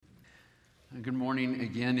Good morning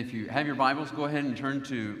again. If you have your Bibles, go ahead and turn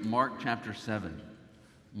to Mark chapter 7.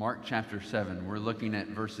 Mark chapter 7. We're looking at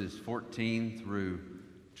verses 14 through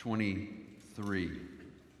 23.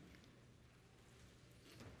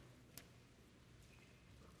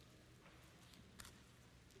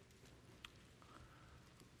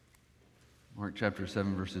 Mark chapter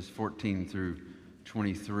 7, verses 14 through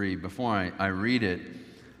 23. Before I read it,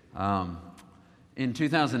 in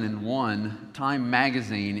 2001, Time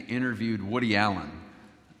magazine interviewed Woody Allen.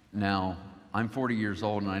 Now, I'm 40 years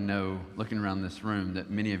old, and I know, looking around this room, that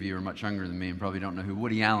many of you are much younger than me and probably don't know who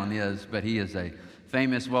Woody Allen is, but he is a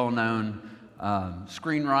famous, well-known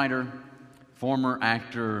screenwriter, former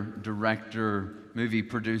actor, director, movie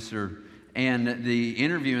producer. And the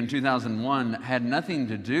interview in 2001 had nothing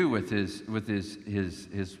to do with his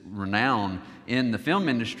renown in the film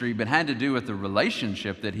industry, but had to do with the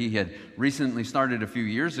relationship that he had recently started a few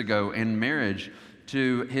years ago in marriage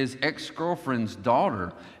to his ex-girlfriend's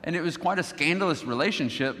daughter. And it was quite a scandalous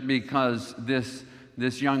relationship because this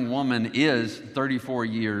young woman is 34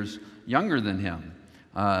 years younger than him.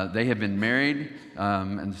 They have been married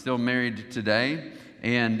and still married today.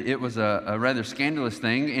 And it was a rather scandalous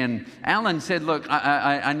thing. And Allen said, look,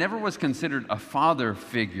 I never was considered a father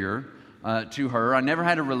figure to her. I never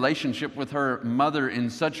had a relationship with her mother in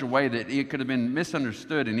such a way that it could have been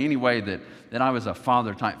misunderstood in any way that I was a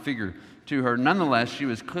father-type figure to her. Nonetheless, she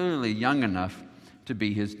was clearly young enough to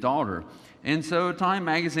be his daughter. And so Time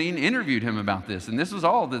magazine interviewed him about this. And this was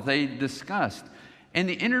all that they discussed. And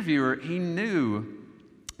the interviewer, he knew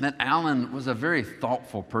that Allen was a very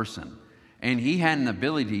thoughtful person. And he had an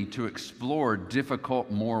ability to explore difficult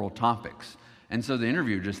moral topics. And so the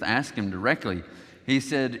interviewer just asked him directly. He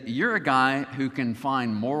said, you're a guy who can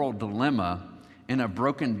find moral dilemma in a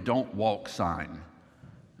broken don't walk sign.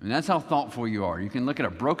 And that's how thoughtful you are. You can look at a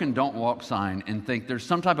broken don't walk sign and think there's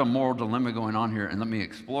some type of moral dilemma going on here, and let me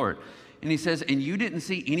explore it. And he says, and you didn't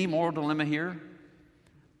see any moral dilemma here?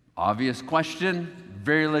 Obvious question,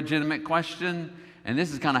 very legitimate question. And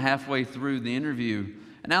this is kind of halfway through the interview.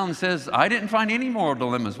 And Allen says, I didn't find any moral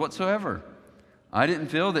dilemmas whatsoever. I didn't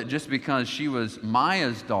feel that just because she was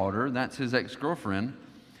Maya's daughter, that's his ex-girlfriend,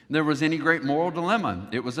 there was any great moral dilemma.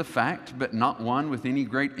 It was a fact, but not one with any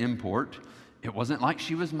great import. It wasn't like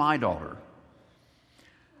she was my daughter.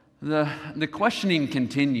 The questioning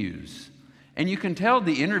continues. And you can tell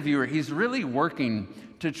the interviewer, he's really working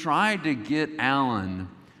to try to get Allen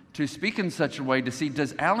to speak in such a way to see,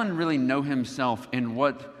 does Allen really know himself and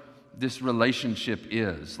what this relationship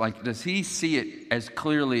is? Like, does he see it as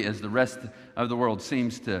clearly as the rest of the world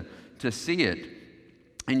seems to see it?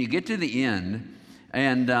 And you get to the end,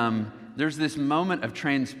 and there's this moment of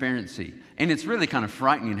transparency. And it's really kind of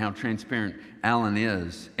frightening how transparent Allen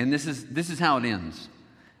is. And this is how it ends.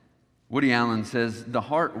 Woody Allen says, the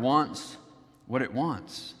heart wants what it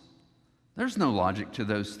wants. There's no logic to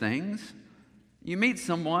those things. You meet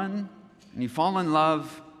someone, and you fall in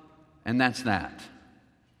love, and that's that.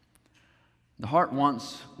 The heart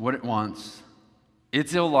wants what it wants.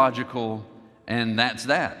 It's illogical, and that's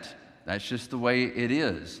that. That's just the way it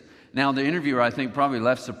is. Now, the interviewer, I think, probably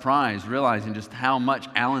left surprised, realizing just how much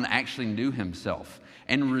Allen actually knew himself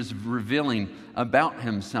and was revealing about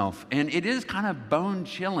himself. And it is kind of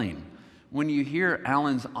bone-chilling when you hear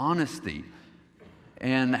Allen's honesty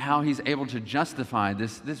and how he's able to justify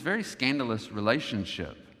this very scandalous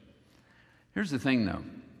relationship. Here's the thing, though.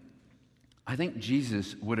 I think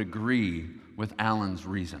Jesus would agree with Allen's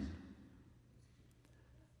reason.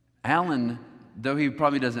 Allen, though he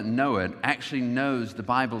probably doesn't know it, actually knows the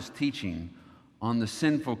Bible's teaching on the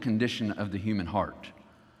sinful condition of the human heart.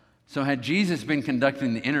 So had Jesus been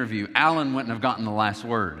conducting the interview, Allen wouldn't have gotten the last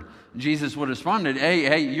word. Jesus would have responded,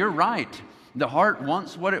 hey, you're right. The heart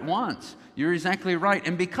wants what it wants. You're exactly right.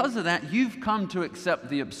 And because of that, you've come to accept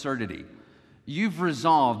the absurdity. You've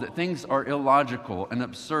resolved that things are illogical and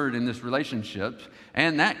absurd in this relationship,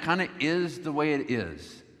 and that kind of is the way it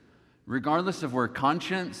is. Regardless of where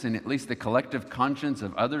conscience, and at least the collective conscience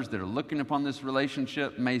of others that are looking upon this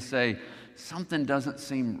relationship may say, something doesn't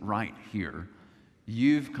seem right here,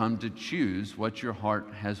 you've come to choose what your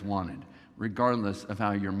heart has wanted, regardless of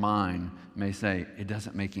how your mind may say, it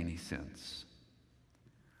doesn't make any sense.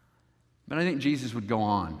 But I think Jesus would go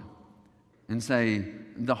on and say,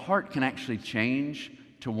 the heart can actually change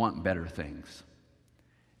to want better things.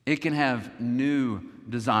 It can have new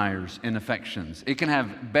desires and affections. It can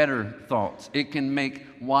have better thoughts. It can make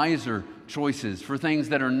wiser choices for things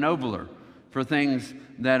that are nobler, for things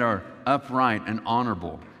that are upright and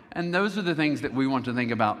honorable. And those are the things that we want to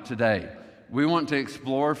think about today. We want to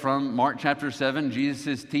explore from Mark chapter 7,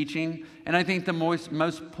 Jesus' teaching, and I think the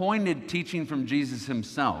most pointed teaching from Jesus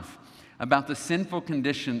himself about the sinful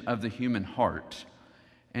condition of the human heart.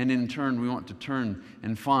 And in turn, we want to turn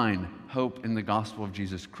and find hope in the gospel of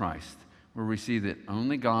Jesus Christ, where we see that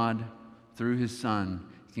only God, through his Son,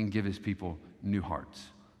 can give his people new hearts,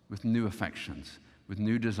 with new affections, with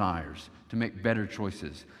new desires, to make better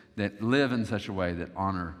choices that live in such a way that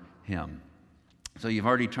honor him. So you've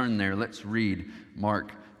already turned there. Let's read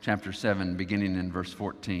Mark chapter 7, beginning in verse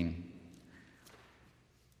 14.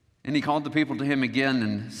 And he called the people to him again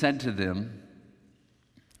and said to them,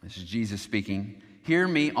 this is Jesus speaking, "Hear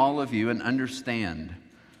me, all of you, and understand.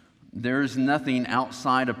 There is nothing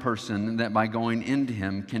outside a person that by going into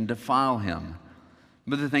him can defile him,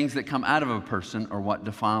 but the things that come out of a person are what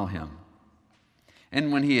defile him."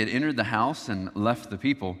 And when he had entered the house and left the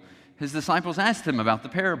people, his disciples asked him about the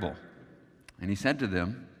parable. And he said to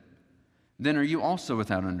them, "Then are you also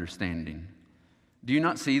without understanding? Do you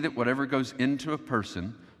not see that whatever goes into a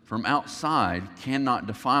person from outside cannot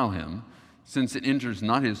defile him, since it enters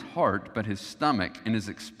not his heart, but his stomach, and is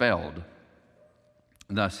expelled?"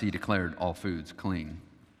 Thus he declared all foods clean.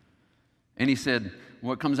 And he said,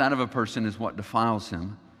 "What comes out of a person is what defiles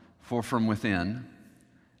him, for from within,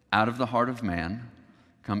 out of the heart of man,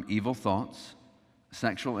 come evil thoughts,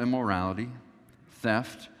 sexual immorality,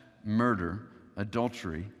 theft, murder,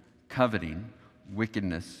 adultery, coveting,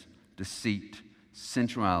 wickedness, deceit,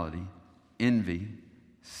 sensuality, envy,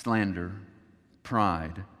 slander,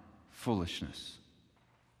 pride, foolishness.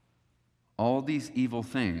 All these evil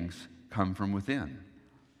things come from within,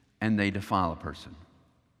 and they defile a person."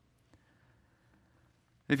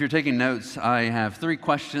 If you're taking notes, I have 3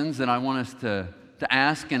 questions that I want us to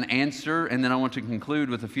ask and answer, and then I want to conclude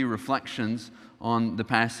with a few reflections on the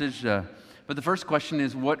passage. But the first question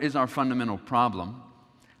is, what is our fundamental problem?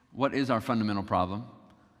 What is our fundamental problem?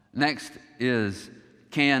 Next is,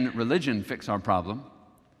 can religion fix our problem?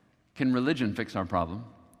 Can religion fix our problem?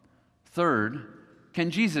 Third,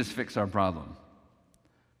 can Jesus fix our problem?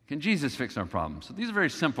 Can Jesus fix our problem? So these are very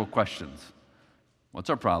simple questions. What's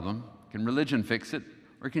our problem? Can religion fix it,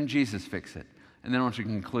 or can Jesus fix it? And then I want to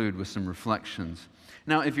conclude with some reflections.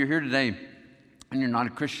 Now, if you're here today and you're not a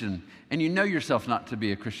Christian, and you know yourself not to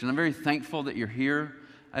be a Christian, I'm very thankful that you're here.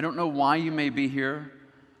 I don't know why you may be here.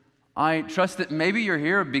 I trust that maybe you're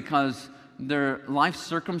here because their life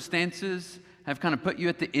circumstances have kind of put you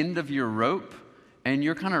at the end of your rope, and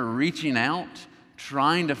you're kind of reaching out,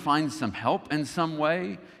 trying to find some help in some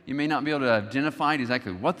way. You may not be able to identify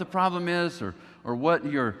exactly what the problem is, or what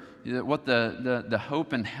the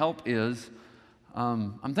hope and help is.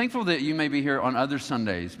 I'm thankful that you may be here on other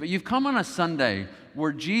Sundays, but you've come on a Sunday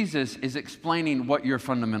where Jesus is explaining what your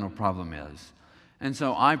fundamental problem is. And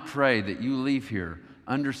so I pray that you leave here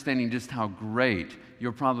understanding just how great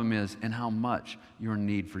your problem is and how much your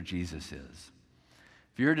need for Jesus is.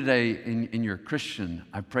 If you're here today and you're a Christian,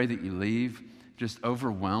 I pray that you leave just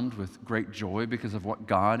overwhelmed with great joy because of what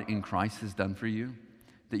God in Christ has done for you,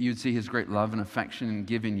 that you'd see his great love and affection in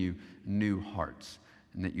giving you new hearts,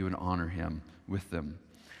 and that you would honor him with them.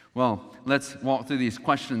 Well, let's walk through these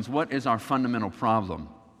questions. What is our fundamental problem?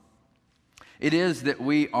 It is that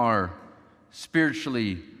we are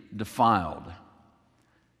spiritually defiled,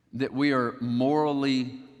 that we are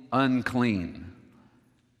morally unclean.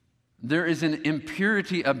 There is an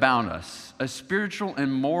impurity about us, a spiritual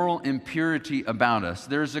and moral impurity about us.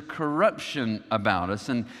 There's a corruption about us,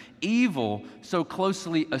 an evil so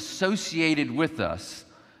closely associated with us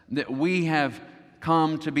that we have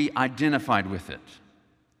come to be identified with it.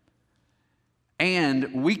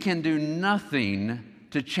 And we can do nothing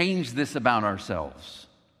to change this about ourselves.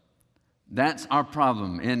 That's our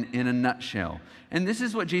problem in a nutshell. And this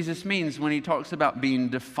is what Jesus means when he talks about being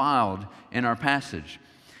defiled in our passage.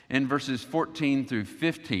 In verses 14 through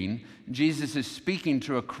 15, Jesus is speaking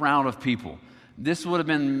to a crowd of people. This would have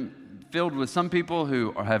been filled with some people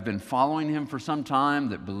who have been following him for some time,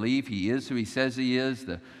 that believe he is who he says he is,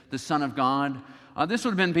 the Son of God. This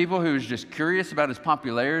would have been people who was just curious about his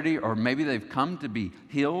popularity, or maybe they've come to be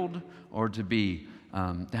healed or to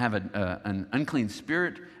have an unclean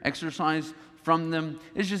spirit exorcised from them.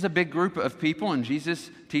 It's just a big group of people, and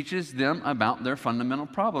Jesus teaches them about their fundamental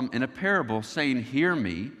problem in a parable, saying, "Hear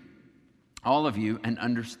me, all of you, and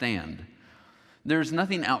understand. There's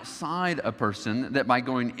nothing outside a person that by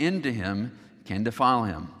going into him can defile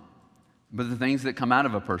him, but the things that come out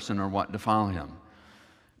of a person are what defile him."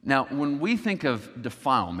 Now, when we think of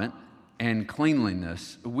defilement and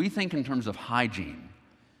cleanliness, we think in terms of hygiene.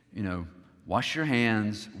 Wash your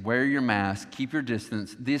hands, wear your mask, keep your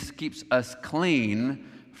distance. This keeps us clean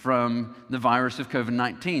from the virus of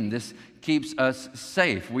COVID-19. This keeps us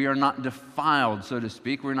safe. We are not defiled, so to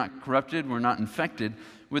speak. We're not corrupted. We're not infected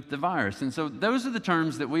with the virus. And so those are the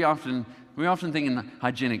terms that we often think in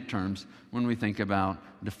hygienic terms when we think about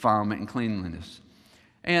defilement and cleanliness.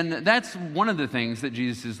 And that's one of the things that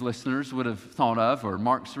Jesus' listeners would have thought of, or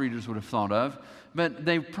Mark's readers would have thought of, but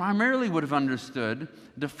they primarily would have understood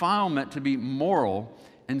defilement to be moral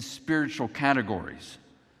and spiritual categories.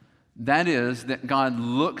 That is, that God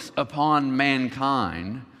looks upon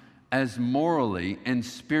mankind as morally and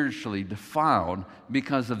spiritually defiled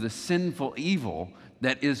because of the sinful evil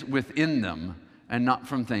that is within them and not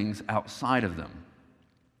from things outside of them.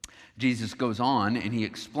 Jesus goes on and he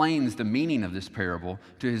explains the meaning of this parable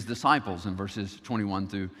to his disciples in verses 21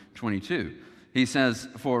 through 22. He says,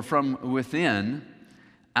 "For from within,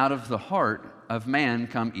 out of the heart of man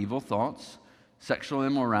come evil thoughts, sexual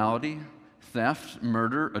immorality, theft,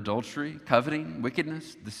 murder, adultery, coveting,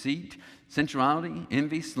 wickedness, deceit, sensuality,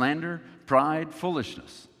 envy, slander, pride,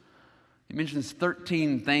 foolishness." He mentions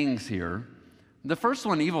 13 things here. The first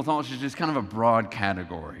one, evil thoughts, is just kind of a broad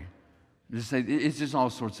category. Just say it's just all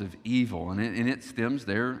sorts of evil, and it stems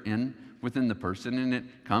there within the person, and it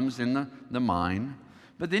comes in the mind.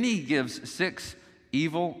 But then he gives 6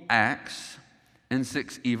 evil acts and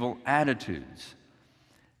 6 evil attitudes.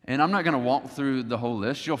 And I'm not going to walk through the whole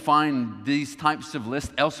list. You'll find these types of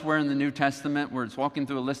lists elsewhere in the New Testament where it's walking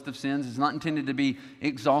through a list of sins. It's not intended to be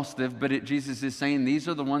exhaustive, but Jesus is saying these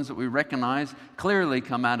are the ones that we recognize clearly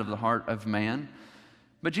come out of the heart of man.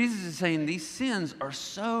 But Jesus is saying these sins are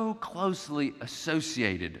so closely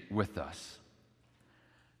associated with us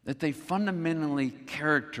that they fundamentally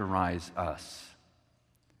characterize us.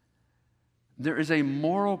 There is a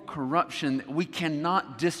moral corruption that we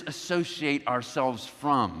cannot disassociate ourselves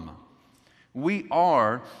from. We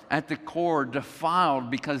are, at the core,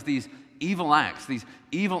 defiled because these evil acts, these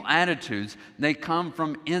evil attitudes, they come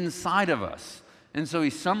from inside of us. And so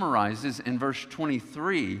he summarizes in verse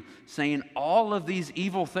 23, saying all of these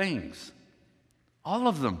evil things, all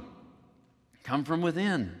of them, come from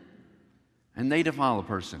within, and they defile a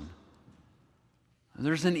person.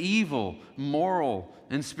 There's an evil, moral,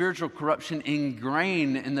 and spiritual corruption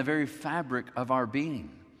ingrained in the very fabric of our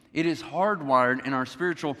being. It is hardwired in our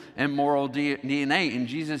spiritual and moral DNA. And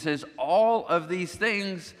Jesus says all of these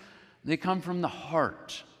things, they come from the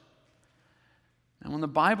heart. And when the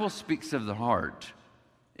Bible speaks of the heart,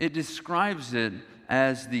 it describes it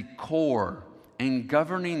as the core and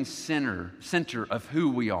governing center of who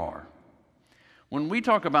we are. When we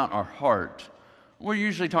talk about our heart, we're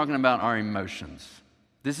usually talking about our emotions.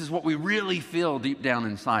 This is what we really feel deep down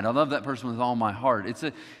inside. I love that person with all my heart. It's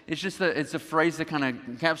a phrase that kind of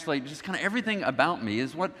encapsulates just kind of everything about me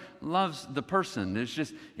is what loves the person.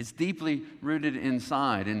 It's deeply rooted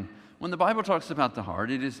inside. And when the Bible talks about the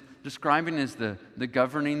heart, it is describing as the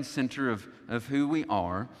governing center of who we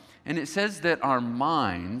are. And it says that our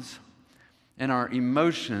minds and our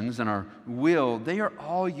emotions and our will, they are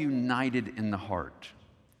all united in the heart.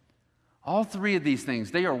 All 3 of these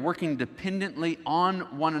things, they are working dependently on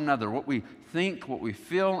one another. What we think, what we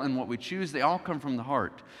feel, and what we choose, they all come from the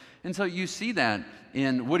heart. And so you see that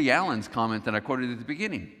in Woody Allen's comment that I quoted at the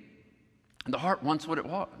beginning. The heart wants what it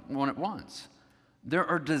wants. There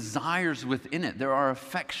are desires within it. There are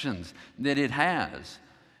affections that it has.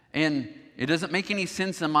 And it doesn't make any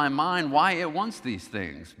sense in my mind why it wants these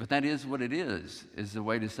things. But that is what it is the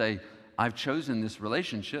way to say, I've chosen this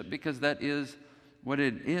relationship because that is what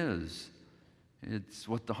it is. It's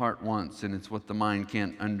what the heart wants, and it's what the mind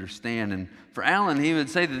can't understand. And for Allen, he would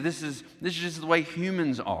say that this is just the way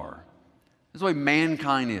humans are. This is the way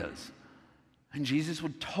mankind is. And Jesus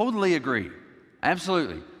would totally agree.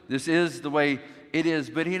 Absolutely. This is the way it is.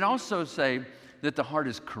 But he'd also say that the heart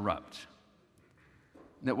is corrupt.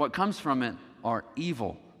 That what comes from it are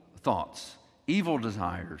evil thoughts, evil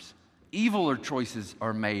desires, evil choices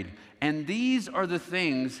are made. And these are the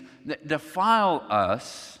things that defile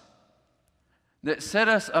us, that set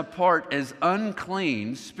us apart as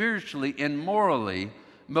unclean spiritually and morally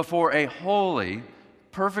before a holy,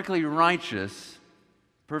 perfectly righteous,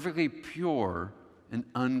 perfectly pure, and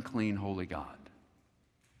unclean holy God.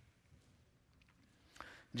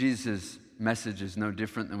 Jesus' message is no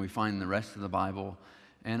different than we find in the rest of the Bible.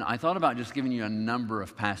 And I thought about just giving you a number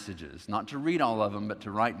of passages, not to read all of them, but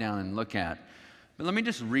to write down and look at. But let me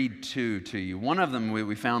just read 2 to you. One of them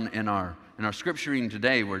we found in our scripture reading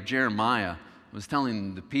today, where Jeremiah was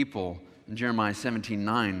telling the people in Jeremiah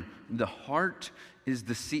 17:9, the heart is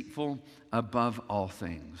deceitful above all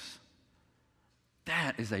things.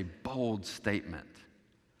 That is a bold statement.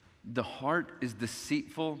 The heart is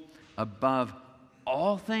deceitful above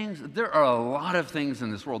all things. There are a lot of things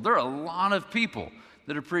in this world. There are a lot of people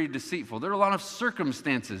that are pretty deceitful. There are a lot of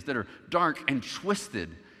circumstances that are dark and twisted.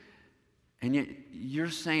 And yet you're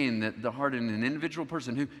saying that the heart in an individual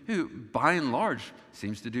person who by and large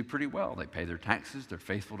seems to do pretty well. They pay their taxes, they're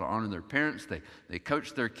faithful to honor their parents, they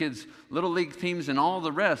coach their kids' little league teams and all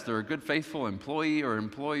the rest. They're a good, faithful employee or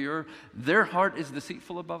employer. Their heart is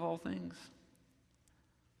deceitful above all things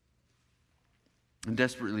and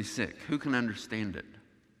desperately sick. Who can understand it?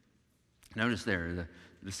 Notice there the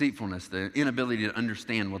deceitfulness, the inability to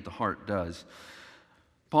understand what the heart does.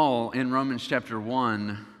 Paul in Romans chapter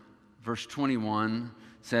 1, verse 21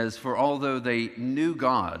 says, "For although they knew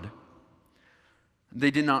God, they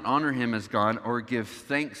did not honor him as God or give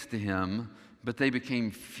thanks to him, but they became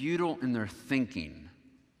futile in their thinking.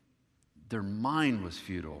 Their mind was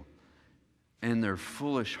futile, and their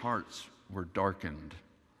foolish hearts were darkened.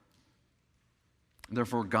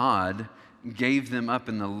 Therefore God gave them up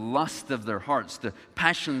in the lust of their hearts, the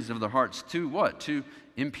passions of their hearts, to what? To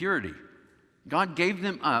impurity." God gave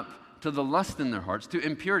them up to the lust in their hearts, to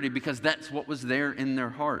impurity, because that's what was there in their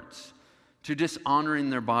hearts, to dishonoring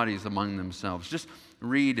their bodies among themselves. Just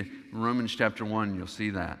read Romans chapter 1, you'll see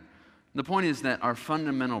that. The point is that our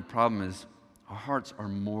fundamental problem is our hearts are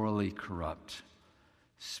morally corrupt,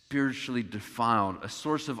 spiritually defiled, a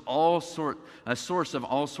source of all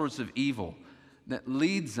sorts of evil that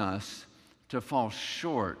leads us to fall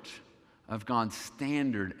short of God's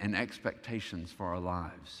standard and expectations for our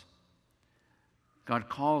lives. God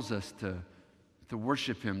calls us to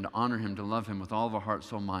worship him, to honor him, to love him with all of our heart,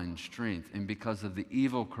 soul, mind, and strength. And because of the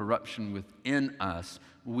evil corruption within us,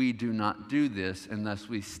 we do not do this, and thus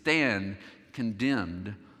we stand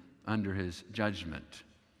condemned under his judgment.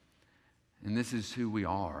 And this is who we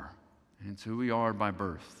are. And it's who we are by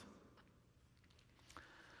birth.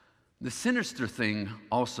 The sinister thing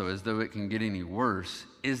also, as though it can get any worse,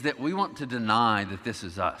 is that we want to deny that this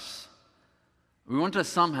is us. We want to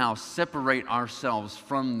somehow separate ourselves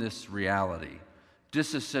from this reality,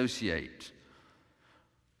 disassociate.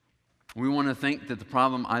 We want to think that the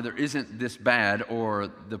problem either isn't this bad or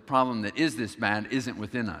the problem that is this bad isn't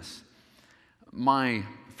within us. My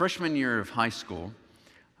freshman year of high school,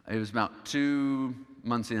 it was about 2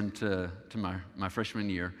 months into my freshman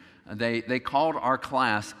year, they called our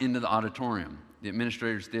class into the auditorium. The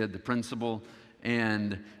administrators did, the principal,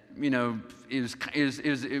 and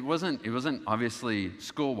it wasn't obviously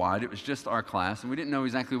school-wide. It was just our class, and we didn't know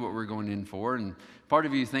exactly what we were going in for. And part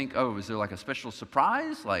of you think, oh, is there like a special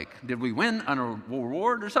surprise? Like, did we win an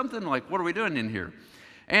award or something? Like, what are we doing in here?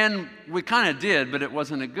 And we kind of did, but it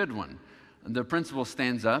wasn't a good one. The principal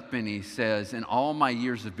stands up and he says, in all my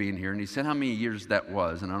years of being here, and he said how many years that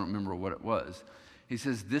was, and I don't remember what it was. He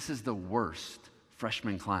says, this is the worst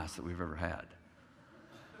freshman class that we've ever had.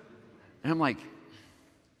 And I'm like,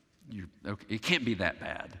 okay, it can't be that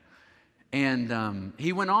bad. And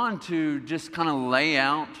he went on to just kind of lay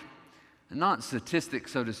out, not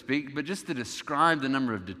statistics, so to speak, but just to describe the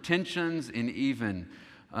number of detentions and even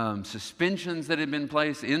suspensions that had been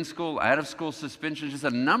placed, in school, out of school suspensions, just a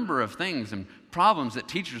number of things and problems that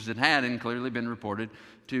teachers had and clearly been reported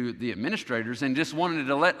to the administrators, and just wanted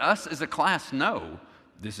to let us as a class know,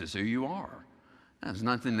 this is who you are. There's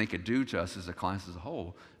nothing they could do to us as a class as a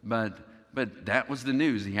whole, but that was the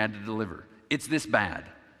news he had to deliver. It's this bad.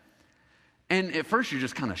 And at first you're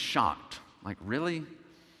just kind of shocked, like, really?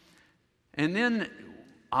 And then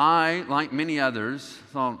I, like many others,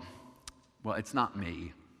 thought, well, it's not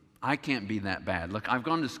me. I can't be that bad. Look, I've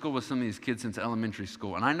gone to school with some of these kids since elementary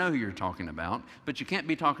school, and I know who you're talking about, but you can't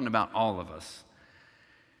be talking about all of us.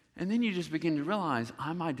 And then you just begin to realize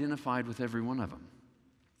I'm identified with every one of them.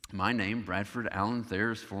 My name, Bradford Allen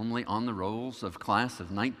Thayer, is formally on the rolls of class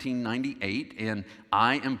of 1998, and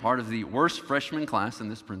I am part of the worst freshman class in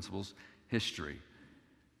this principal's history.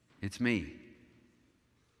 It's me.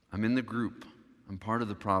 I'm in the group. I'm part of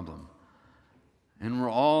the problem. And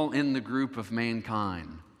we're all in the group of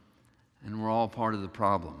mankind, and we're all part of the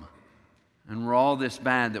problem. And we're all this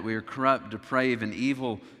bad that we are corrupt, depraved, and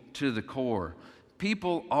evil to the core.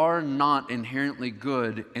 People are not inherently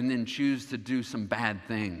good and then choose to do some bad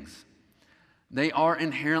things. They are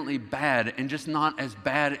inherently bad and just not as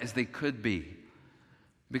bad as they could be.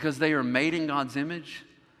 Because they are made in God's image,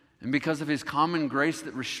 and because of his common grace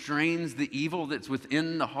that restrains the evil that's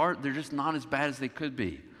within the heart, they're just not as bad as they could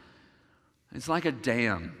be. It's like a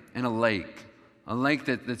dam and a lake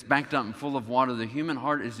that's backed up and full of water. The human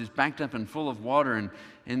heart is just backed up and full of water,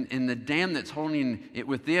 and the dam that's holding it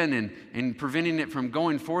within and preventing it from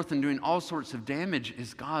going forth and doing all sorts of damage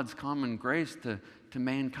is God's common grace to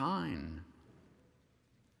mankind.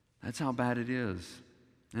 That's how bad it is.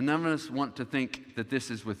 And none of us want to think that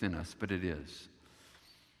this is within us, but it is.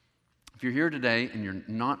 If you're here today and you're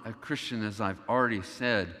not a Christian, as I've already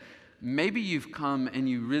said, maybe you've come and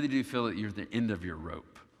you really do feel that you're at the end of your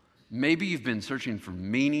rope. Maybe you've been searching for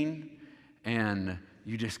meaning and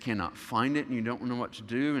you just cannot find it and you don't know what to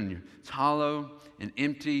do and it's hollow and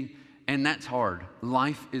empty, and that's hard.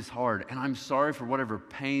 Life is hard, and I'm sorry for whatever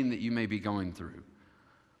pain that you may be going through.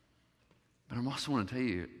 But I also want to tell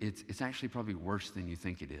you, it's actually probably worse than you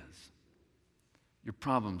think it is. Your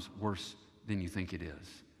problem's worse than you think it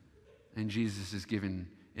is. And Jesus is giving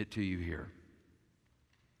it to you here.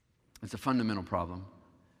 It's a fundamental problem.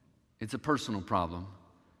 It's a personal problem.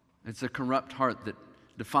 It's a corrupt heart that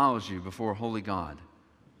defiles you before a holy God,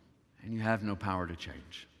 and you have no power to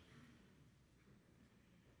change.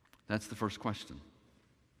 That's the first question.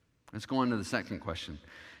 Let's go on to the second question.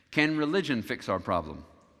 Can religion fix our problem?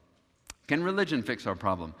 Can religion fix our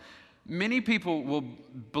problem? Many people will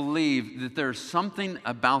believe that there's something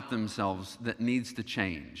about themselves that needs to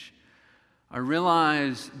change. I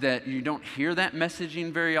realize that you don't hear that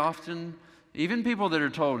messaging very often. Even people that are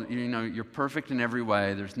told, you're perfect in every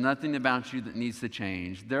way, there's nothing about you that needs to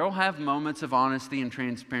change, they'll have moments of honesty and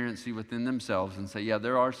transparency within themselves and say, yeah,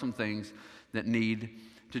 there are some things that need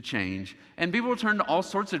to change. And people will turn to all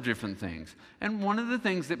sorts of different things. And one of the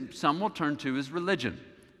things that some will turn to is religion.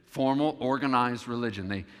 Formal, organized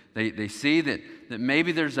religion. They see that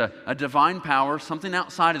maybe there's a divine power, something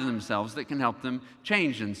outside of themselves that can help them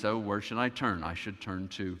change. And so where should I turn? I should turn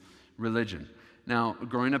to religion. Now,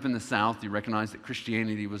 growing up in the South, you recognize that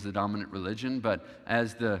Christianity was the dominant religion, but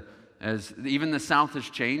as even the South has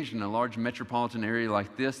changed in a large metropolitan area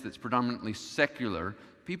like this that's predominantly secular,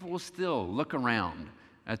 people will still look around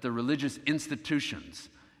at the religious institutions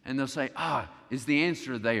and they'll say, is the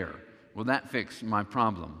answer there? Will that fix my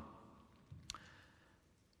problem?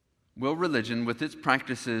 Will religion, with its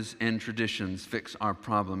practices and traditions, fix our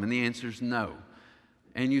problem? And the answer is no.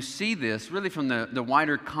 And you see this really from the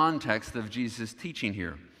wider context of Jesus' teaching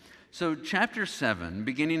here. So chapter 7,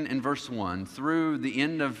 beginning in verse 1 through the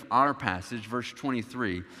end of our passage, verse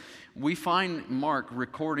 23, we find Mark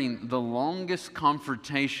recording the longest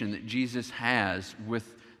confrontation that Jesus has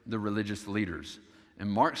with the religious leaders. In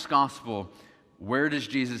Mark's gospel, where does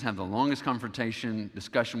Jesus have the longest confrontation,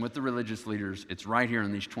 discussion with the religious leaders? It's right here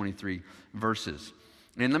in these 23 verses.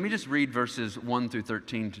 And let me just read verses 1 through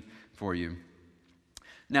 13 for you.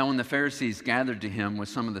 Now, when the Pharisees gathered to him with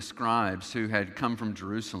some of the scribes who had come from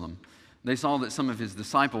Jerusalem, they saw that some of his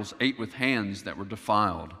disciples ate with hands that were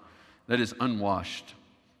defiled, that is, unwashed.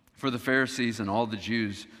 For the Pharisees and all the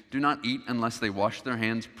Jews do not eat unless they wash their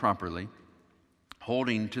hands properly,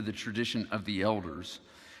 holding to the tradition of the elders.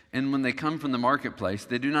 And when they come from the marketplace,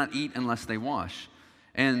 they do not eat unless they wash.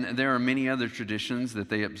 And there are many other traditions that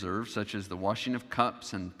they observe, such as the washing of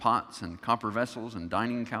cups and pots and copper vessels and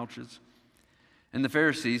dining couches. And the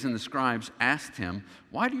Pharisees and the scribes asked him,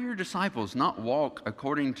 "Why do your disciples not walk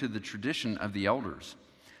according to the tradition of the elders,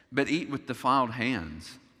 but eat with defiled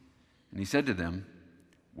hands?" And he said to them,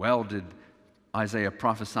 "Well did Isaiah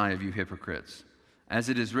prophesy of you hypocrites. As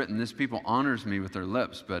it is written, this people honors me with their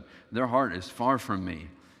lips, but their heart is far from me.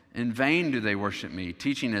 In vain do they worship me,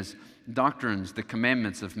 teaching as doctrines the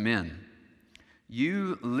commandments of men.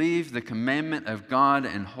 You leave the commandment of God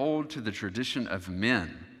and hold to the tradition of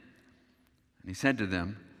men." And he said to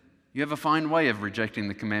them, "You have a fine way of rejecting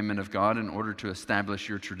the commandment of God in order to establish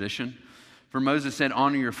your tradition. For Moses said,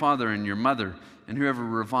 'Honor your father and your mother, and whoever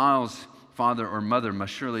reviles father or mother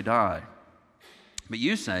must surely die.' But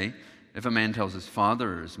you say, 'If a man tells his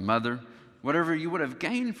father or his mother, whatever you would have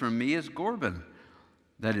gained from me is Corban,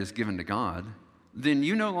 that is given to God, then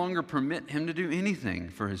you no longer permit him to do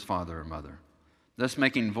anything for his father or mother, thus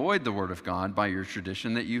making void the word of God by your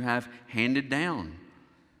tradition that you have handed down.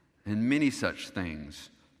 And many such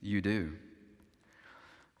things you do."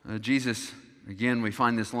 Jesus, again, we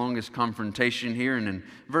find this longest confrontation here. And in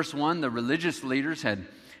verse 1, the religious leaders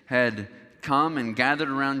had come and gathered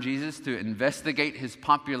around Jesus to investigate his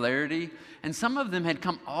popularity. And some of them had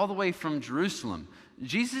come all the way from Jerusalem.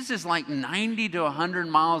 Jesus is like 90 to 100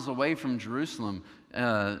 miles away from Jerusalem,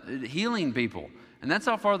 healing people. And that's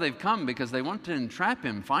how far they've come, because they want to entrap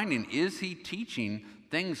him, finding, is he teaching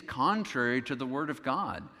things contrary to the word of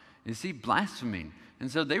God? Is he blaspheming?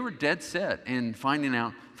 And so they were dead set in finding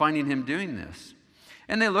him doing this.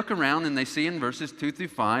 And they look around and they see in verses 2 through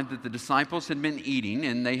 5 that the disciples had been eating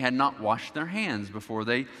and they had not washed their hands before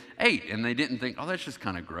they ate. And they didn't think, that's just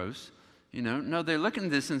kind of gross. No, they're looking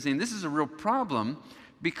at this and saying, this is a real problem,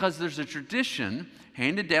 because there's a tradition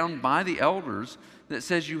handed down by the elders that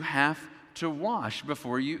says you have to wash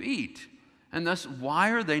before you eat. And thus,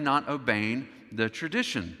 why are they not obeying the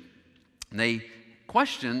tradition? They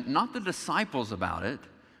question not the disciples about it,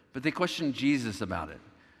 but they question Jesus about it.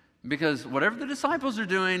 Because whatever the disciples are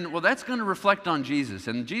doing, well, that's going to reflect on Jesus.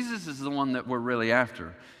 And Jesus is the one that we're really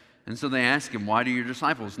after. And so they ask him, why do your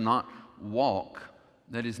disciples not walk,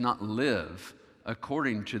 that is, not live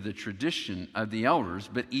according to the tradition of the elders,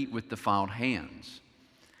 but eat with defiled hands?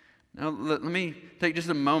 Now, let me take just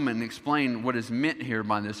a moment and explain what is meant here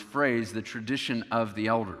by this phrase, the tradition of the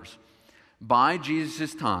elders. By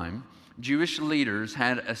Jesus' time, Jewish leaders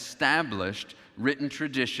had established written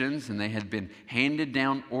traditions, and they had been handed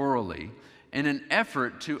down orally in an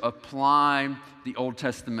effort to apply the Old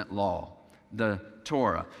Testament law, the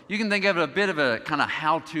Torah. You can think of it a bit of a kind of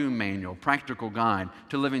how-to manual, practical guide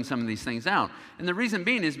to living some of these things out. And the reason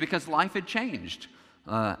being is because life had changed.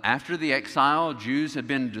 After the exile, Jews had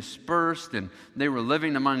been dispersed, and they were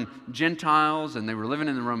living among Gentiles, and they were living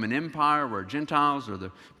in the Roman Empire, where Gentiles are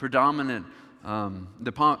the predominant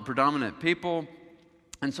people.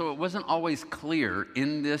 And so it wasn't always clear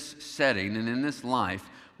in this setting and in this life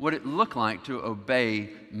what it looked like to obey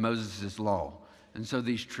Moses' law. And so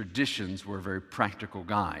these traditions were a very practical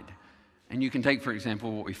guide. And you can take, for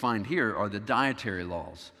example, what we find here are the dietary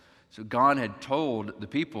laws. So God had told the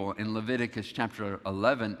people in Leviticus chapter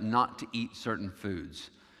 11 not to eat certain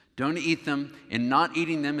foods. Don't eat them. In not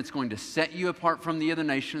eating them, it's going to set you apart from the other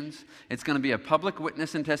nations. It's going to be a public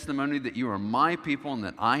witness and testimony that you are my people and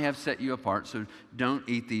that I have set you apart, so don't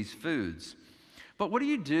eat these foods. But what do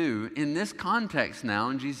you do in this context now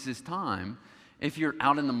in Jesus' time if you're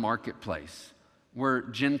out in the marketplace where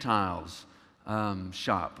Gentiles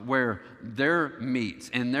shop, where their meats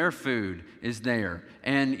and their food is there,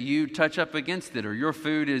 and you touch up against it, or your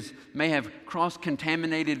food may have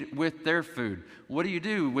cross-contaminated with their food? What do you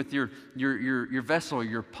do with your vessel,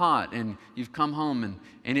 your pot, and you've come home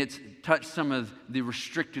and it's touched some of the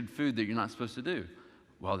restricted food that you're not supposed to do?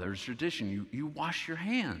 Well, there's tradition. You wash your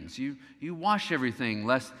hands. You wash everything,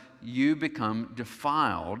 lest you become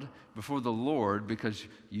defiled before the Lord because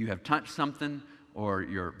you have touched something, or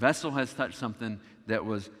your vessel has touched something that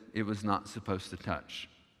it was not supposed to touch.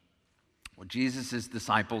 Well, Jesus'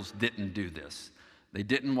 disciples didn't do this. They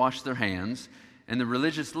didn't wash their hands. And the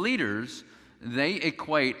religious leaders, they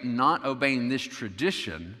equate not obeying this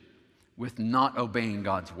tradition with not obeying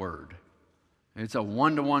God's word. It's a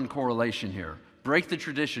one-to-one correlation here. Break the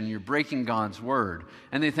tradition, you're breaking God's word.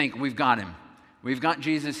 And they think, we've got him. We've got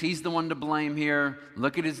Jesus. He's the one to blame here.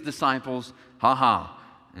 Look at his disciples. Ha ha.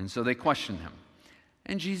 And so they question him.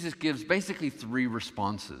 And Jesus gives basically three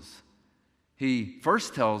responses. He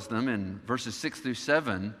first tells them in verses 6 through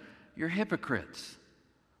 7, you're hypocrites.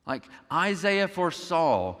 Like Isaiah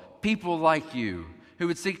foresaw people like you who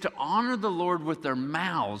would seek to honor the Lord with their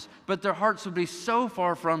mouths, but their hearts would be so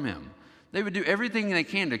far from him. They would do everything they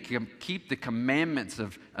can to keep the commandments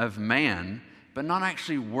of man, but not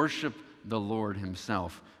actually worship the Lord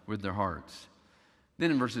himself with their hearts. Then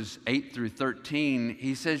in verses 8 through 13,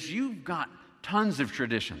 he says, you've got tons of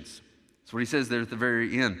traditions. That's what he says there at the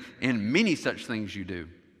very end. And many such things you do.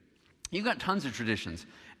 You've got tons of traditions.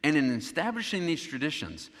 And in establishing these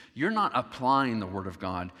traditions, you're not applying the Word of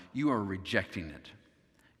God. You are rejecting it.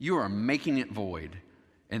 You are making it void.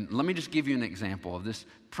 And let me just give you an example of this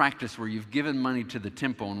practice where you've given money to the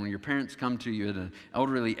temple, and when your parents come to you at an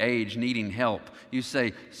elderly age needing help, you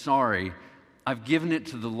say, sorry, I've given it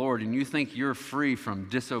to the Lord, and you think you're free from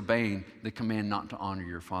disobeying the command not to honor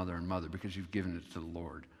your father and mother because you've given it to the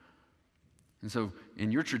Lord. And so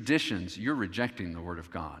in your traditions, you're rejecting the Word of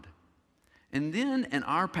God. And then in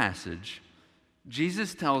our passage,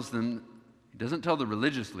 Jesus tells them, he doesn't tell the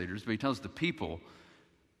religious leaders, but he tells the people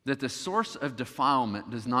that the source of defilement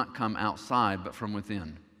does not come outside, but from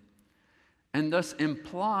within. And thus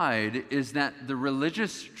implied is that the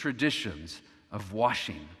religious traditions of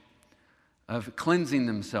washing, of cleansing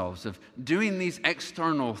themselves, of doing these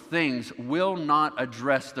external things will not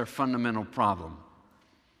address their fundamental problem.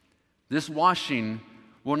 This washing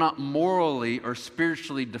will not morally or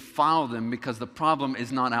spiritually defile them because the problem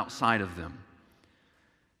is not outside of them.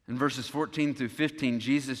 In verses 14 through 15,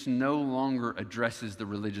 Jesus no longer addresses the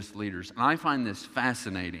religious leaders. And I find this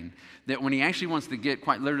fascinating, that when he actually wants to get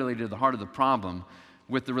quite literally to the heart of the problem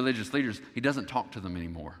with the religious leaders, he doesn't talk to them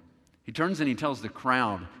anymore. He turns and he tells the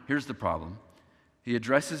crowd, here's the problem. He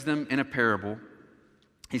addresses them in a parable.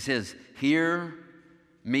 He says, hear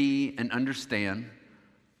me and understand.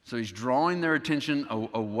 So he's drawing their attention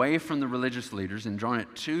away from the religious leaders and drawing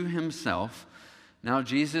it to himself. Now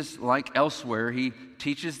Jesus, like elsewhere, he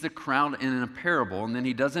teaches the crowd in a parable, and then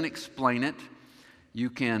he doesn't explain it.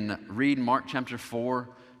 You can read Mark chapter 4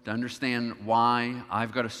 to understand why.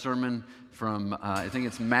 I've got a sermon from, I think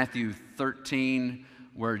it's Matthew 13,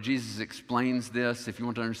 where Jesus explains this, if you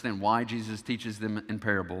want to understand why Jesus teaches them in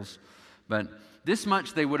parables. But This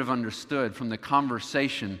much they would have understood from the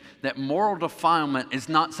conversation that moral defilement is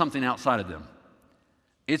not something outside of them.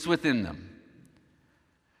 It's within them.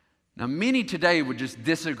 Now, many today would just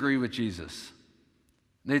disagree with Jesus.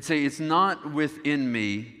 They'd say, it's not within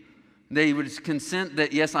me. They would consent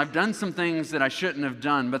that, yes, I've done some things that I shouldn't have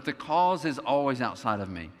done, but the cause is always outside of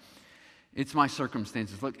me. It's my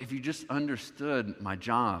circumstances. Look, if you just understood my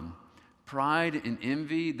job, pride and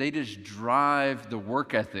envy, they just drive the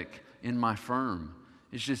work ethic in my firm.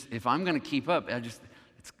 It's just, if I'm going to keep up,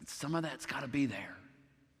 some of that's got to be there.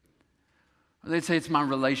 They'd say it's my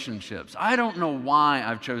relationships. I don't know why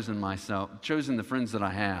I've chosen the friends that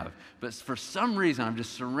I have, but for some reason I'm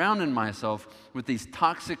just surrounding myself with these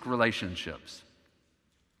toxic relationships.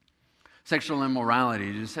 Sexual immorality,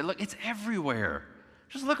 you just say, look, it's everywhere.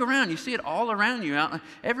 Just look around. You see it all around you.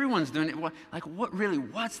 Everyone's doing it.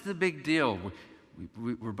 What's the big deal?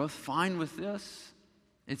 We're both fine with this.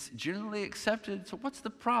 It's generally accepted. So what's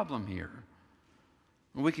the problem here?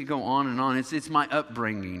 We could go on and on. It's my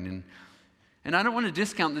upbringing. And I don't want to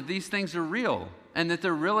discount that these things are real and that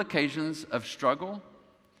they're real occasions of struggle,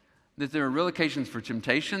 that there are real occasions for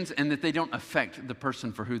temptations, and that they don't affect the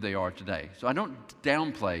person for who they are today. So I don't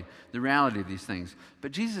downplay the reality of these things.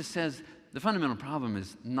 But Jesus says the fundamental problem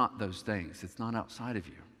is not those things. It's not outside of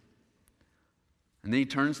you. And then he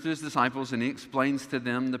turns to his disciples and he explains to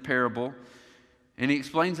them the parable. And he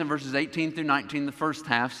explains in verses 18 through 19, the first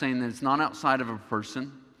half, saying that it's not outside of a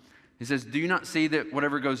person. He says, do you not see that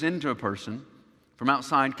whatever goes into a person from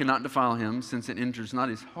outside cannot defile him, since it enters not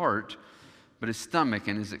his heart, but his stomach,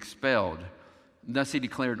 and is expelled? Thus he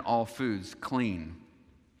declared all foods clean.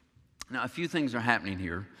 Now, a few things are happening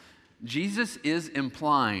here. Jesus is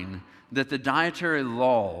implying that the dietary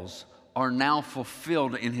laws are now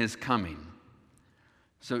fulfilled in his coming.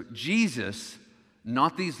 So Jesus,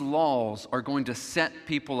 not these laws, are going to set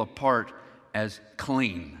people apart as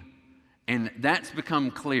clean. And that's become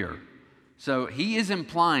clear. So he is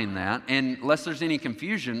implying that, and lest there's any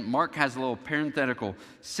confusion, Mark has a little parenthetical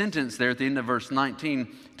sentence there at the end of verse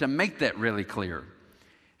 19 to make that really clear.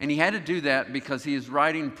 And he had to do that because he is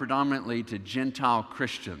writing predominantly to Gentile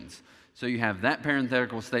Christians. So you have that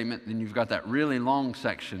parenthetical statement, then you've got that really long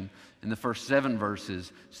section in the first 7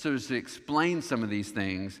 verses, so as to explain some of these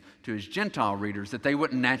things to his Gentile readers that they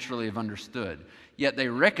wouldn't naturally have understood. Yet they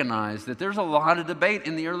recognize that there's a lot of debate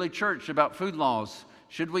in the early church about food laws.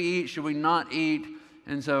 Should we eat? Should we not eat?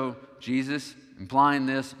 And so Jesus, implying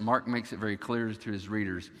this, Mark makes it very clear to his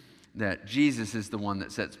readers that Jesus is the one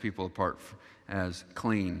that sets people apart as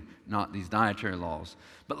clean, not these dietary laws.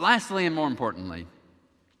 But lastly, and more importantly,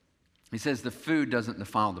 he says the food doesn't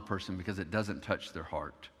defile the person because it doesn't touch their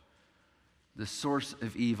heart. The source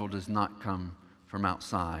of evil does not come from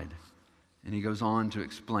outside. And he goes on to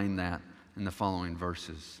explain that in the following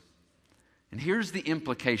verses. And here's the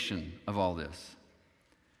implication of all this.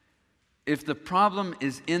 If the problem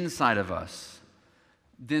is inside of us,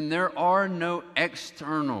 then there are no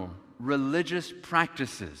external religious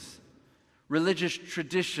practices, religious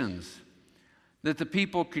traditions that the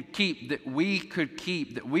people could keep, that we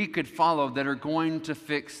could follow, that are going to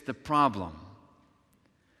fix the problem.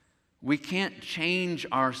 We can't change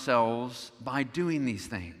ourselves by doing these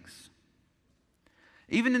things.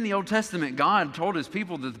 Even in the Old Testament, God told his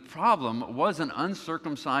people that the problem was an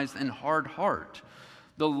uncircumcised and hard heart.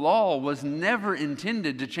 The law was never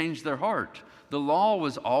intended to change their heart. The law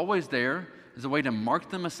was always there as a way to mark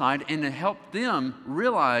them aside and to help them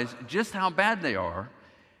realize just how bad they are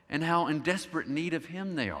and how in desperate need of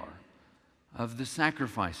him they are, of the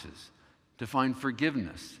sacrifices, to find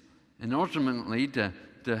forgiveness, and ultimately to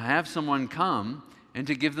have someone come and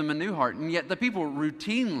to give them a new heart. And yet the people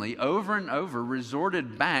routinely, over and over,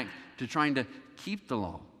 resorted back to trying to keep the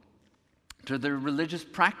law, to their religious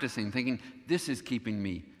practicing, thinking, this is keeping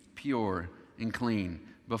me pure and clean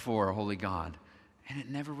before a holy God. And it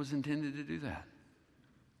never was intended to do that.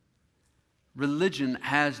 Religion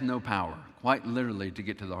has no power, quite literally, to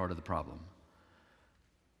get to the heart of the problem.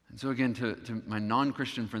 And so again, to my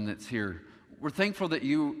non-Christian friend that's here, we're thankful that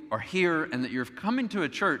you are here and that you're coming to a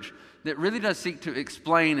church that really does seek to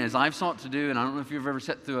explain, as I've sought to do, and I don't know if you've ever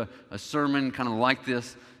sat through a sermon kind of like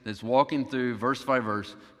this, that's walking through verse by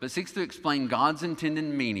verse, but seeks to explain God's intended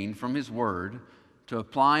meaning from his word, to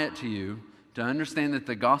apply it to you, to understand that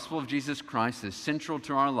the gospel of Jesus Christ is central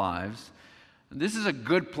to our lives. This is a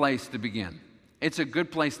good place to begin. It's a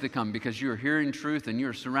good place to come because you're hearing truth and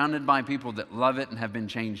you're surrounded by people that love it and have been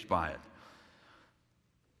changed by it.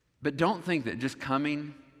 But don't think that just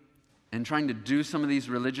coming and trying to do some of these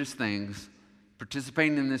religious things,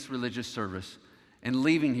 participating in this religious service, and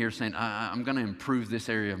leaving here saying, I'm going to improve this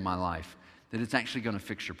area of my life, that it's actually going to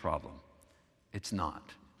fix your problem. It's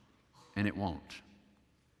not, and it won't.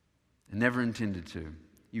 It never intended to.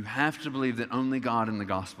 You have to believe that only God and the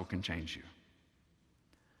gospel can change you.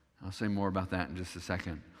 I'll say more about that in just a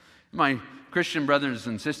second. My Christian brothers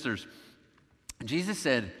and sisters, Jesus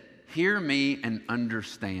said, "Hear me and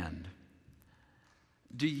understand."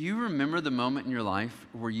 Do you remember the moment in your life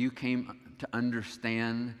where you came to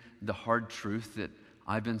understand the hard truth that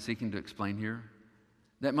I've been seeking to explain here?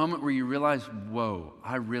 That moment where you realize, whoa,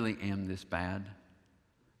 I really am this bad,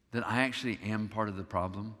 that I actually am part of the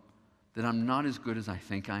problem, that I'm not as good as I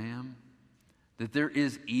think I am, that there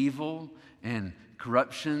is evil and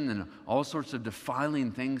corruption and all sorts of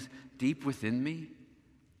defiling things deep within me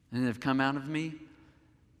and that have come out of me.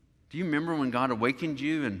 Do you remember when God awakened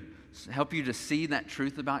you and helped you to see that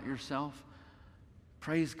truth about yourself?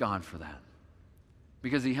 Praise God for that,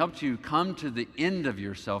 because He helped you come to the end of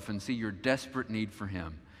yourself and see your desperate need for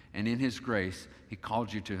Him. And in His grace, He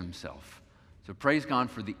called you to Himself. So praise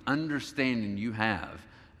God for the understanding you have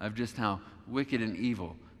of just how wicked and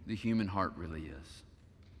evil the human heart really is.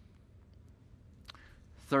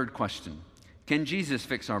 Third question, can Jesus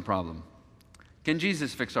fix our problem? Can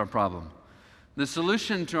Jesus fix our problem? The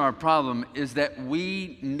solution to our problem is that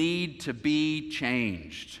we need to be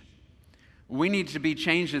changed. We need to be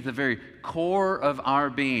changed at the very core of our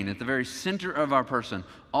being, at the very center of our person.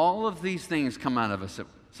 All of these things come out of us at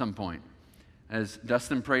some point. As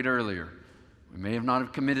Dustin prayed earlier, we may have not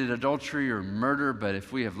have committed adultery or murder, but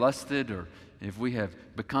if we have lusted or if we have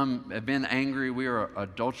been angry, we are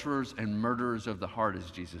adulterers and murderers of the heart,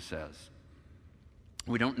 as Jesus says.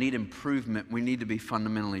 We don't need improvement. We need to be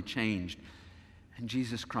fundamentally changed. And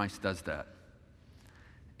Jesus Christ does that.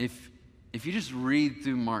 If you just read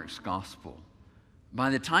through Mark's gospel,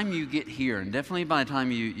 by the time you get here, and definitely by the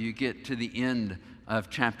time you get to the end of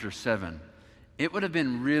chapter 7, it would have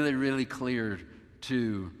been really, really clear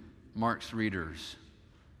to Mark's readers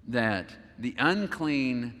that the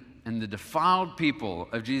unclean and the defiled people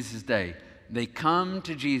of Jesus' day, they come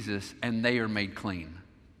to Jesus and they are made clean.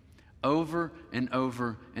 Over and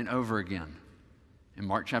over and over again. In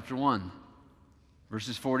Mark chapter 1,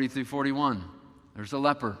 verses 40 through 41, there's a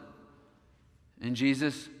leper. And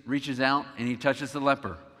Jesus reaches out and He touches the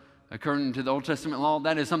leper. According to the Old Testament law,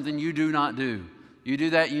 that is something you do not do. You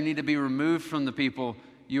do that, you need to be removed from the people.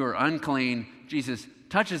 You are unclean. Jesus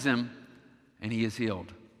touches him and he is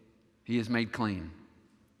healed. He is made clean.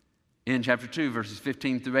 In chapter 2, verses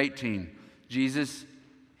 15 through 18, Jesus,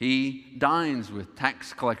 He dines with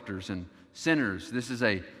tax collectors and sinners. This is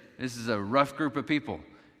a rough group of people.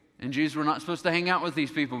 And Jews were not supposed to hang out with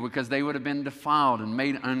these people because they would have been defiled and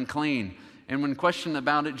made unclean. And when questioned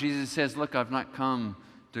about it, Jesus says, look, I've not come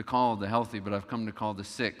to call the healthy, but I've come to call the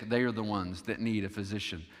sick. They are the ones that need a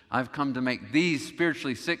physician. I've come to make these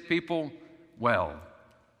spiritually sick people well,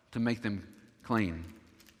 to make them clean.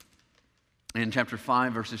 In chapter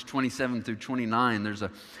 5, verses 27 through 29, there's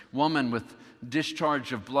a woman with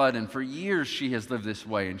discharge of blood, and for years she has lived this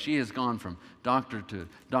way, and she has gone from doctor to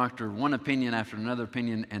doctor, one opinion after another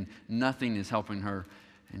opinion, and nothing is helping her.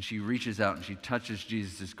 And she reaches out and she touches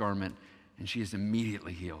Jesus' garment, and she is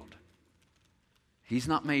immediately healed. He's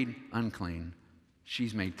not made unclean,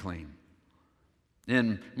 she's made clean.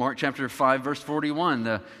 In Mark chapter 5, verse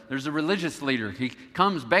 41, there's a religious leader. He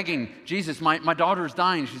comes begging, Jesus, my daughter's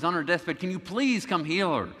dying. She's on her deathbed. Can you please come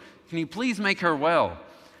heal her? Can you please make her well?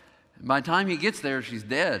 And by the time he gets there, she's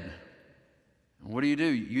dead. And what do?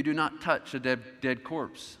 You do not touch a dead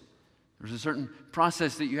corpse. There's a certain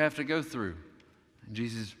process that you have to go through. And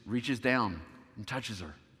Jesus reaches down and touches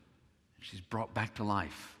her. She's brought back to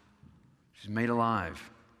life. She's made alive.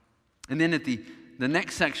 And then at the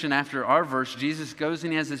next section after our verse, Jesus goes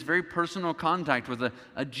and he has this very personal contact with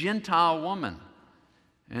a Gentile woman.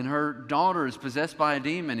 And her daughter is possessed by a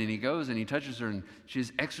demon, and he goes and he touches her, and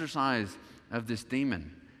she's exorcised of this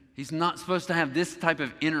demon. He's not supposed to have this type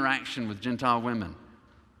of interaction with Gentile women.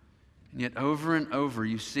 And yet over and over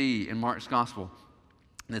you see in Mark's gospel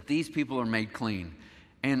that these people are made clean.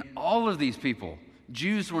 And all of these people,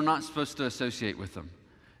 Jews were not supposed to associate with them.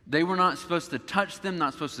 They were not supposed to touch them,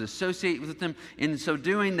 not supposed to associate with them. In so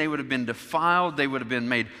doing, they would have been defiled. They would have been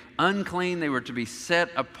made unclean. They were to be set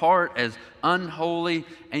apart as unholy.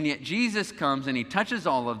 And yet Jesus comes and he touches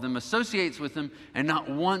all of them, associates with them, and not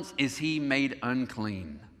once is he made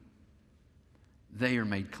unclean. They are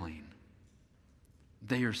made clean.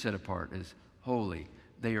 They are set apart as holy.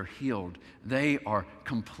 They are healed. They are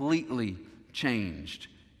completely changed,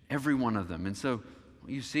 every one of them. And so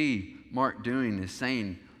what you see Mark doing is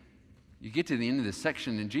saying, you get to the end of this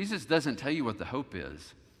section, and Jesus doesn't tell you what the hope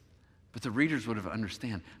is, but the readers would have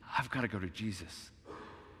understand, I've got to go to Jesus.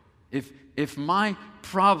 If my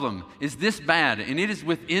problem is this bad and it is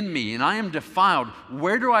within me and I am defiled,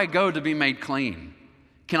 where do I go to be made clean?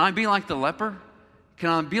 Can I be like the leper? Can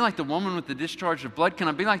I be like the woman with the discharge of blood? Can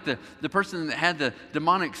I be like the person that had the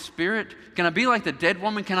demonic spirit? Can I be like the dead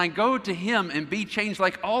woman? Can I go to him and be changed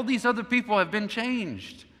like all these other people have been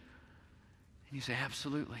changed? And you say,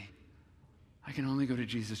 absolutely. I can only go to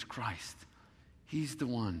Jesus Christ. He's the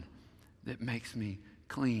one that makes me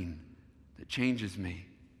clean, that changes me.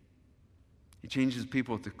 He changes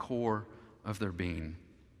people at the core of their being.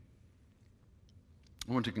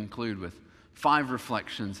 I want to conclude with 5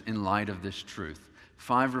 reflections in light of this truth.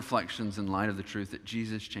 5 reflections in light of the truth that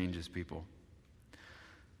Jesus changes people.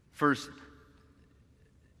 First,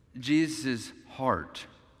 Jesus' heart,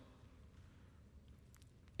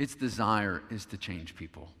 its desire is to change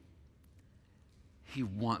people. He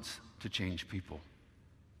wants to change people.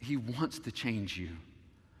 He wants to change you.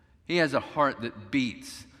 He has a heart that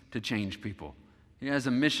beats to change people. He has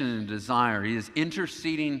a mission and a desire. He is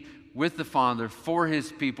interceding with the Father for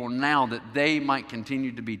his people now that they might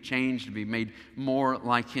continue to be changed, to be made more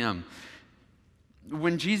like him.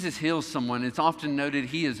 When Jesus heals someone, it's often noted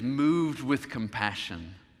he is moved with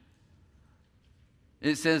compassion.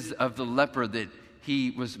 It says of the leper that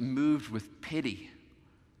he was moved with pity.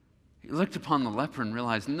 He looked upon the leper and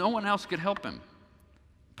realized no one else could help him,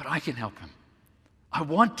 but I can help him. I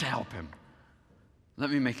want to help him. Let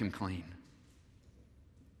me make him clean.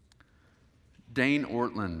 Dane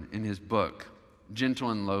Ortlund, in his book, Gentle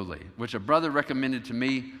and Lowly, which a brother recommended to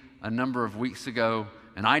me a number of weeks ago,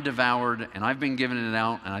 and I devoured, and I've been giving it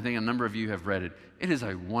out, and I think a number of you have read it. It is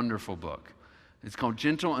a wonderful book. It's called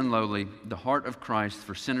Gentle and Lowly, The Heart of Christ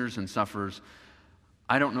for Sinners and Sufferers.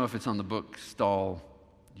 I don't know if it's on the book stall.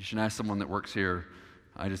 You should ask someone that works here.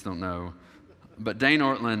 I just don't know. But Dane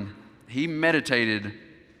Ortlund, he meditated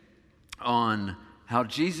on how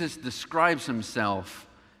Jesus describes himself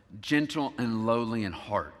gentle and lowly in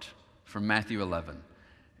heart from Matthew 11.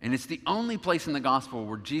 And it's the only place in the gospel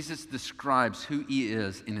where Jesus describes who he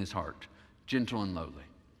is in his heart, gentle and lowly.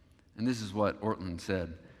 And this is what Ortlund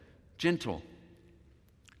said: gentle,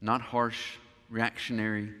 not harsh,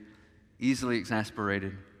 reactionary, easily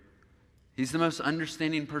exasperated. He's the most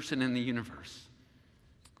understanding person in the universe.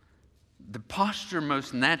 The posture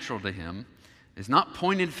most natural to him is not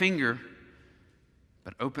pointed finger,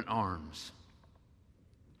 but open arms.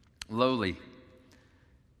 Lowly,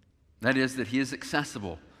 that is, that he is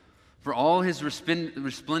accessible. For all his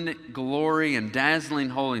resplendent glory and dazzling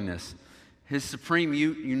holiness, his supreme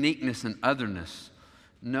uniqueness and otherness,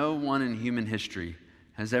 no one in human history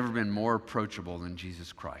has ever been more approachable than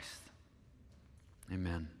Jesus Christ.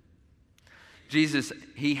 Amen. Jesus,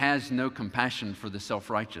 he has no compassion for the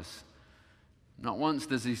self-righteous. Not once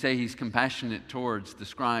does he say he's compassionate towards the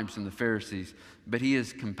scribes and the Pharisees, but he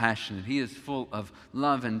is compassionate. He is full of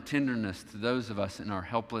love and tenderness to those of us in our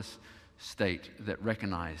helpless state that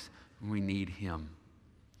recognize we need him.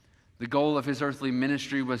 The goal of his earthly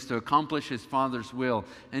ministry was to accomplish his Father's will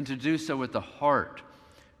and to do so with the heart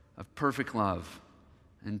of perfect love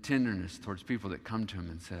and tenderness towards people that come to him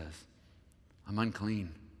and says, I'm unclean.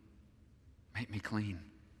 Make me clean.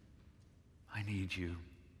 I need you.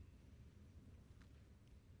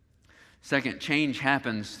 Second, change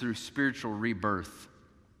happens through spiritual rebirth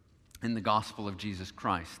in the gospel of Jesus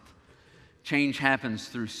Christ. Change happens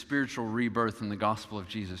through spiritual rebirth in the gospel of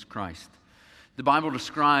Jesus Christ. The Bible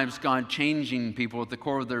describes God changing people at the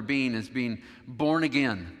core of their being as being born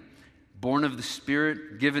again, born of the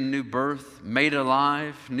Spirit, given new birth, made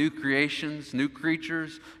alive, new creations, new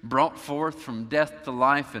creatures, brought forth from death to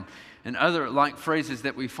life, and other like phrases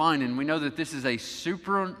that we find. And we know that this is a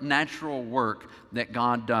supernatural work that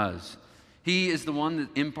God does. He is the one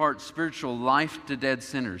that imparts spiritual life to dead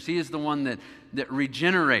sinners. He is the one that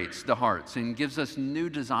regenerates the hearts and gives us new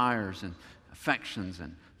desires and affections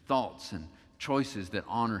and thoughts and choices that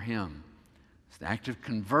honor him. It's the act of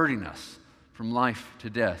converting us from life to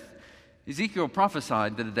death. Ezekiel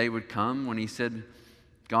prophesied that a day would come when he said,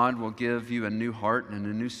 God will give you a new heart and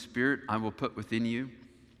a new spirit I will put within you.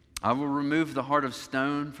 I will remove the heart of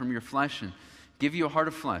stone from your flesh and give you a heart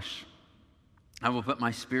of flesh. I will put my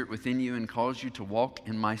spirit within you and cause you to walk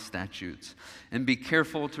in my statutes and be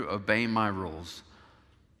careful to obey my rules.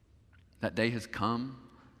 That day has come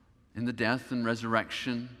in the death and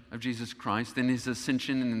resurrection of Jesus Christ, in his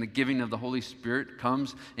ascension and in the giving of the Holy Spirit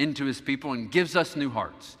comes into his people and gives us new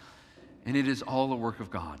hearts. And it is all a work of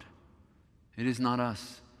God. It is not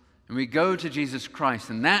us. And we go to Jesus Christ,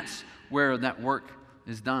 and that's where that work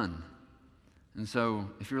is done. And so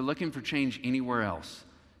if you're looking for change anywhere else,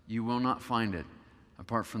 you will not find it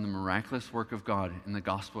apart from the miraculous work of God in the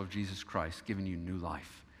gospel of Jesus Christ, giving you new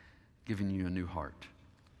life. giving you a new heart.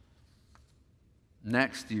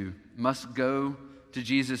 Next, you must go to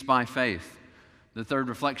Jesus by faith. The third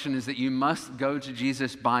reflection is that you must go to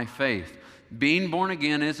Jesus by faith. Being born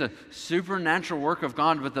again is a supernatural work of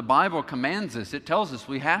God, but the Bible commands us. It tells us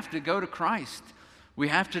we have to go to Christ. We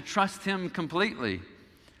have to trust Him completely.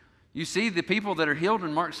 You see, the people that are healed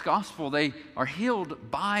in Mark's gospel, they are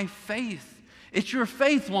healed by faith. It's your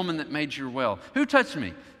faith, woman, that made you well. Who touched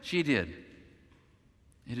me? She did.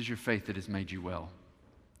 It is your faith that has made you well.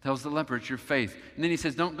 Tells the leper, it's your faith. And then he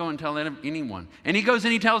says, don't go and tell anyone. And he goes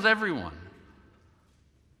and he tells everyone.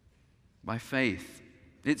 By faith.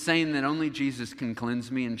 It's saying that only Jesus can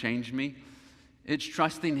cleanse me and change me. It's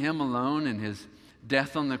trusting Him alone and His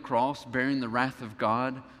death on the cross, bearing the wrath of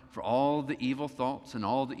God for all the evil thoughts and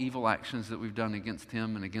all the evil actions that we've done against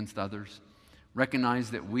Him and against others.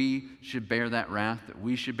 Recognize that we should bear that wrath, that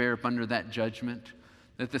we should bear up under that judgment,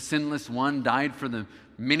 that the sinless one died for the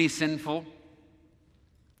many sinful,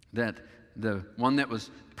 that the one that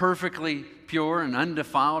was perfectly pure and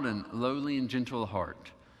undefiled and lowly and gentle of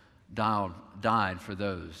heart died for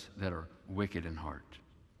those that are wicked in heart.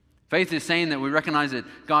 Faith is saying that we recognize that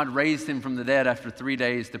God raised Him from the dead after 3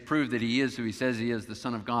 days to prove that He is who He says He is, the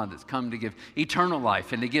Son of God that's come to give eternal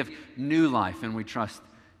life and to give new life, and we trust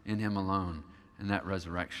in Him alone in that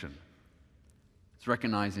resurrection. It's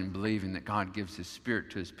recognizing and believing that God gives His Spirit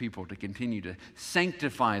to His people to continue to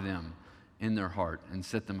sanctify them in their heart and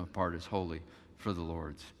set them apart as holy for the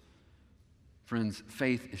Lord's. Friends,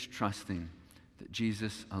 faith is trusting that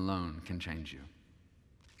Jesus alone can change you.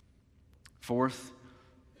 Fourth,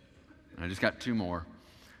 and I just got two more.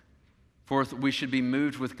 Fourth, we should be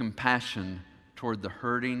moved with compassion toward the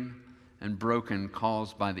hurting and broken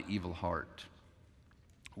caused by the evil heart.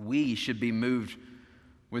 We should be moved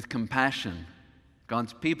with compassion.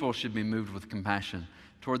 God's people should be moved with compassion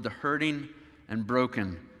toward the hurting and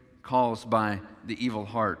broken caused by the evil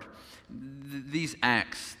heart. These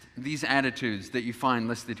acts, these attitudes that you find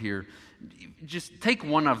listed here, just take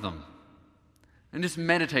one of them and just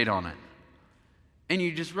meditate on it. And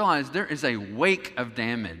you just realize there is a wake of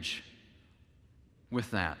damage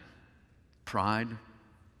with that. Pride,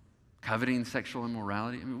 coveting, sexual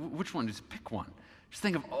immorality. I mean, which one? Just pick one. Just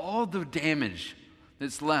think of all the damage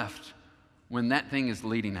that's left when that thing is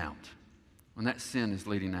leading out, when that sin is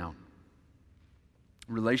leading out.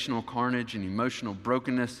 Relational carnage and emotional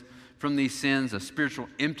brokenness from these sins, a spiritual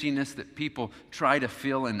emptiness that people try to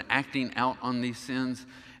fill in acting out on these sins.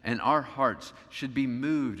 And our hearts should be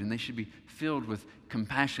moved, and they should be filled with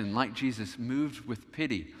compassion, like Jesus, moved with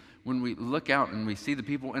pity when we look out and we see the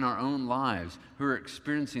people in our own lives who are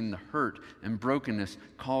experiencing the hurt and brokenness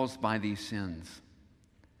caused by these sins.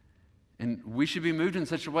 And we should be moved in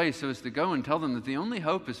such a way so as to go and tell them that the only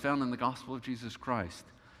hope is found in the gospel of Jesus Christ.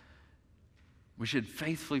 We should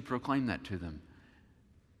faithfully proclaim that to them.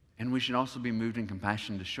 And we should also be moved in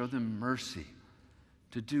compassion to show them mercy,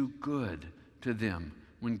 to do good to them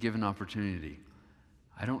when given opportunity.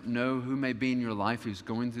 I don't know who may be in your life who's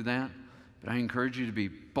going through that, but I encourage you to be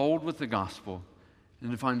bold with the gospel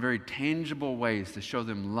and to find very tangible ways to show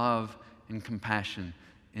them love and compassion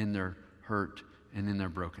in their hurt and in their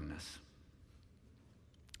brokenness.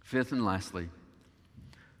 Fifth and lastly,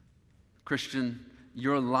 Christian,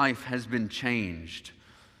 your life has been changed,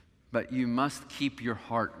 but you must keep your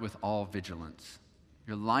heart with all vigilance.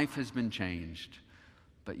 Your life has been changed,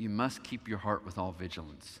 but you must keep your heart with all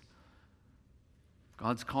vigilance.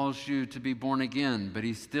 God's calls you to be born again, but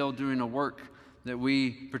He's still doing a work that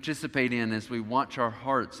we participate in as we watch our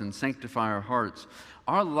hearts and sanctify our hearts.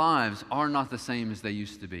 Our lives are not the same as they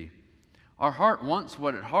used to be. Our heart wants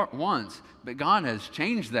what it wants, but God has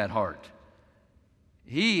changed that heart.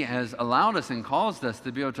 He has allowed us and caused us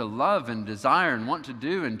to be able to love and desire and want to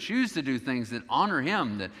do and choose to do things that honor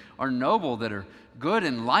Him, that are noble, that are good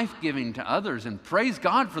and life-giving to others, and praise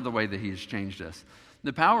God for the way that He has changed us.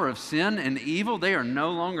 The power of sin and evil, they are no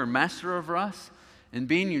longer master over us. And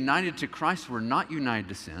being united to Christ, we're not united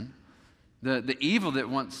to sin. The evil that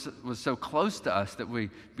once was so close to us that we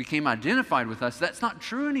became identified with us, that's not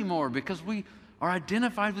true anymore because we are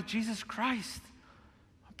identified with Jesus Christ.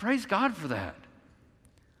 Praise God for that.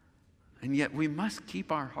 And yet we must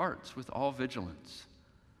keep our hearts with all vigilance.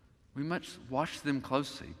 We must watch them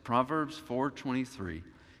closely. Proverbs 4:23,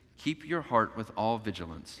 keep your heart with all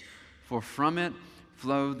vigilance, for from it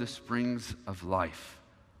flow the springs of life.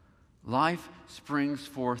 Life springs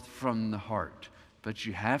forth from the heart, but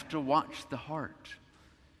you have to watch the heart.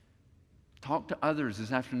 Talk to others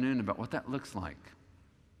this afternoon about what that looks like.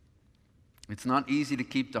 It's not easy to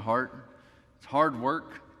keep the heart. It's hard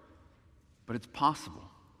work, but it's possible.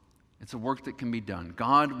 It's a work that can be done.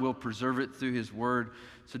 God will preserve it through His Word.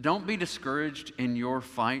 So don't be discouraged in your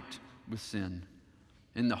fight with sin,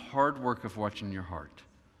 in the hard work of watching your heart.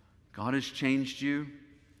 God has changed you,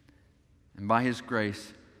 and by His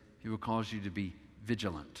grace, He will cause you to be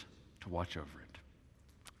vigilant, to watch over it.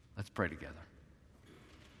 Let's pray together.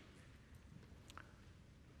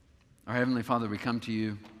 Our Heavenly Father, we come to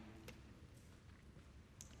you.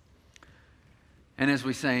 And as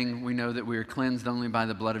we sang, we know that we are cleansed only by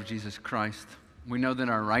the blood of Jesus Christ. We know that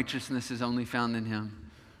our righteousness is only found in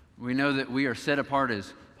Him. We know that we are set apart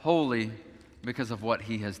as holy because of what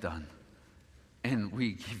He has done. And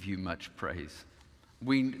we give you much praise.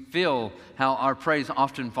 We feel how our praise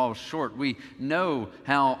often falls short. We know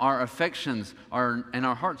how our affections are and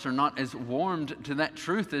our hearts are not as warmed to that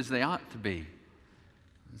truth as they ought to be.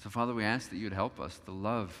 And so, Father, we ask that you'd help us to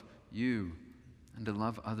love you and to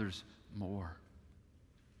love others more.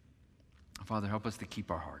 Father, help us to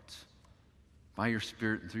keep our hearts. By your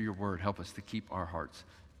Spirit and through your word, help us to keep our hearts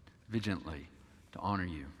vigilantly to honor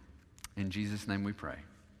you. In Jesus' name we pray.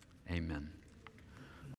 Amen.